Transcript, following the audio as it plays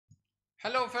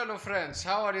Hello fellow friends,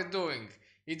 how are you doing?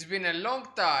 It's been a long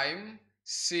time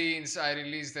since I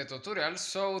released a tutorial,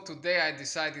 so today I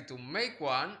decided to make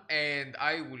one and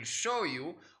I will show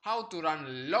you how to run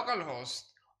localhost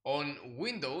on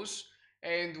Windows,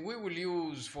 and we will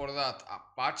use for that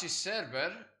Apache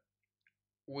Server.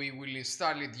 We will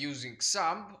install it using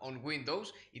XAMPP on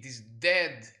Windows. It is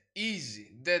dead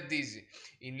easy.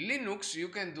 In Linux you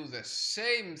can do the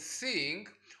same thing,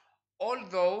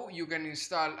 although you can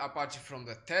install Apache from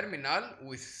the terminal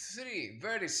with three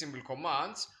very simple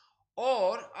commands,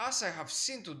 or as I have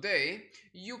seen today,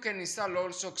 you can install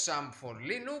also XAMPP for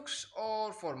Linux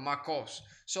or for macOS.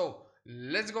 So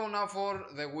let's go now for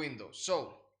the Windows.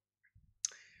 So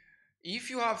if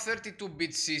you have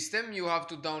 32-bit system, you have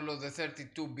to download the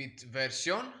 32-bit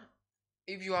version.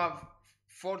 If you have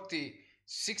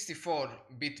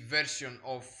 64-bit version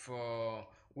of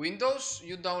Windows,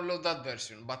 you download that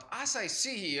version. But as I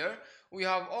see here, we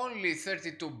have only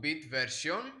 32-bit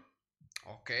version.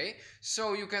 Okay,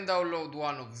 so you can download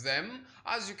one of them.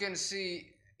 As you can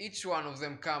see, each one of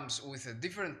them comes with a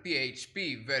different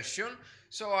PHP version.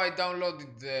 So I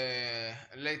downloaded the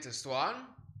latest one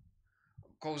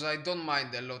because I don't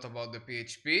mind a lot about the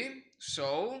PHP.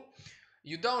 So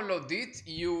you download it,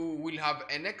 you will have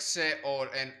an exe or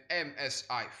an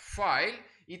MSI file.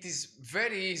 It is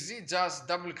very easy, just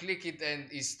double click it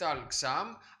and install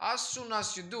XAMPP. As soon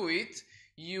as you do it,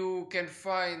 you can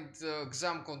find the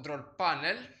XAMPP control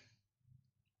panel.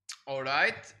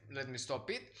 Alright, let me stop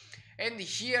it. And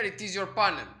here it is your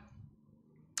panel.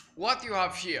 What you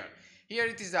have here? Here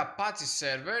it is the Apache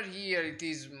server, here it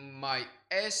is my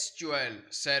SQL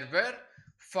server,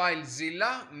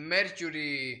 FileZilla,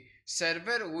 Mercury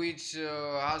server, which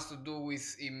has to do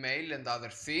with email and other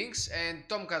things, and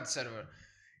Tomcat server.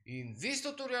 In this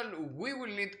tutorial we will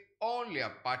need only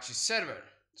Apache server.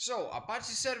 So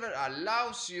Apache server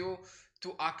allows you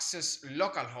to access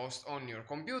localhost on your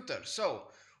computer. So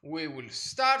we will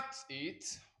start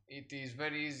it. It is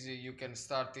very easy, you can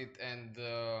start it and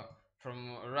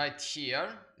from right here,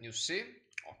 you see.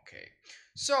 Okay,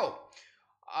 so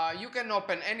you can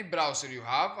open any browser you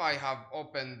have. I have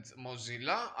opened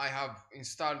Mozilla. I have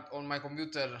installed on my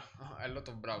computer a lot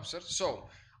of browsers. So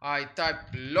I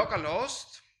type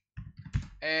localhost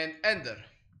and enter.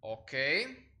 Okay,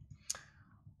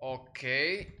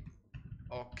 okay,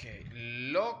 okay.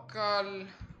 Localhost,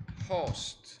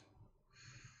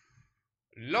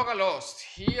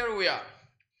 here we are.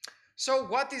 So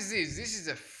what is this? This is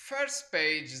the first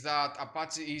page that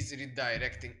Apache is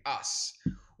redirecting us.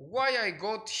 Why I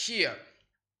got here?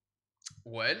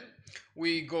 Well,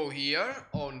 we go here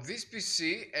on this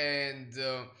PC, and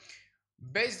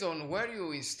based on where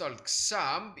you installed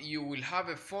XAMPP, you will have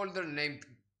a folder named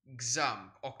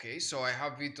XAMPP. Okay, so I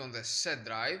have it on the set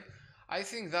drive. I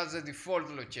think that's the default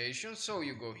location, so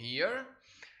you go here,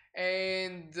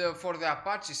 and for the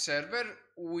Apache server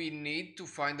we need to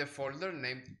find a folder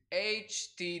named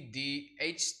htdocs.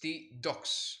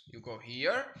 You go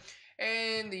here,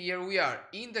 and here we are.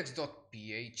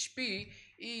 Index.php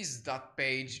is that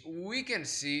page we can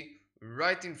see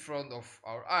right in front of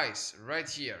our eyes, right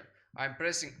here. I'm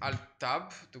pressing Alt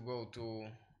Tab to go to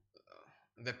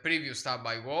the previous tab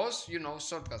I was,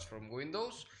 shortcuts from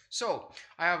Windows. So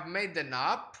I have made an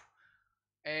app,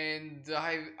 and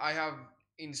I have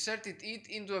inserted it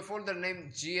into a folder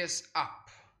named GS app.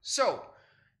 So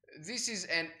this is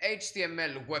an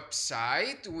HTML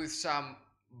website with some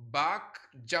back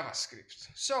JavaScript.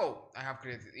 So I have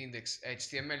created index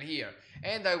HTML here,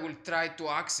 and I will try to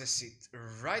access it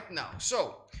right now.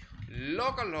 So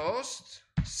localhost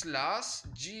slash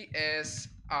GS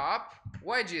app.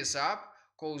 Why GS app?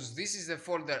 Because this is the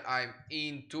folder I'm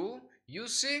into, you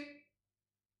see,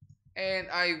 and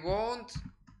I want,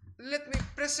 let me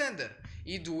press enter.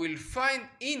 It will find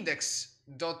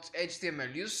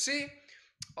index.html, you see,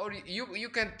 or you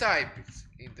can type it,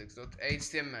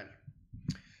 index.html.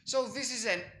 So this is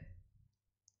an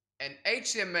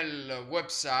HTML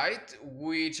website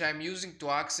which I'm using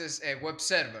to access a web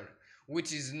server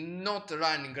which is not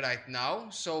running right now.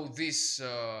 So this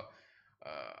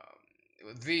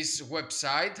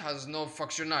website has no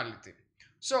functionality.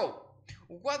 So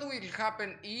what will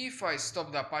happen if I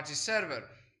stop the Apache server?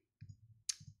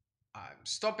 I'm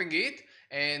stopping it,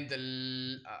 and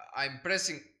I'm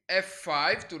pressing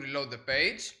F5 to reload the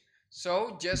page.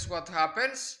 So just what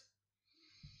happens?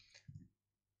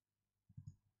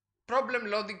 Problem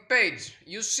loading page.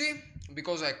 You see,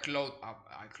 because I closed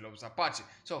Apache.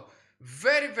 So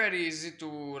very easy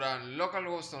to run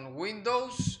localhost on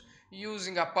Windows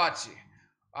using Apache.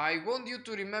 I want you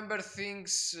to remember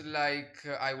things like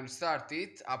I will start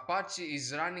it. Apache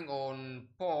is running on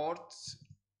port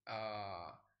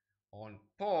on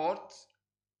port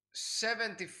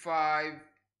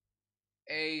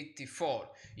 7584.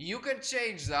 You can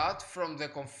change that from the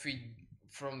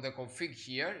config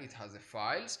here. It has the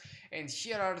files, and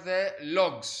here are the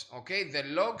logs. Okay, the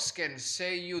logs can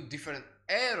say you different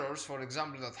errors, for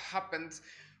example, that happened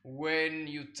when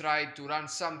you tried to run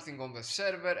something on the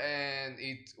server and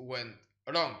it went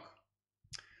wrong.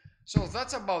 So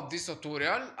that's about this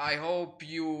tutorial. I hope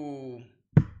you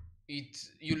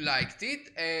liked it,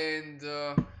 and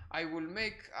I will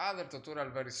make other tutorial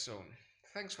very soon.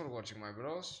 Thanks for watching, my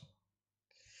bros.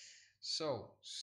 So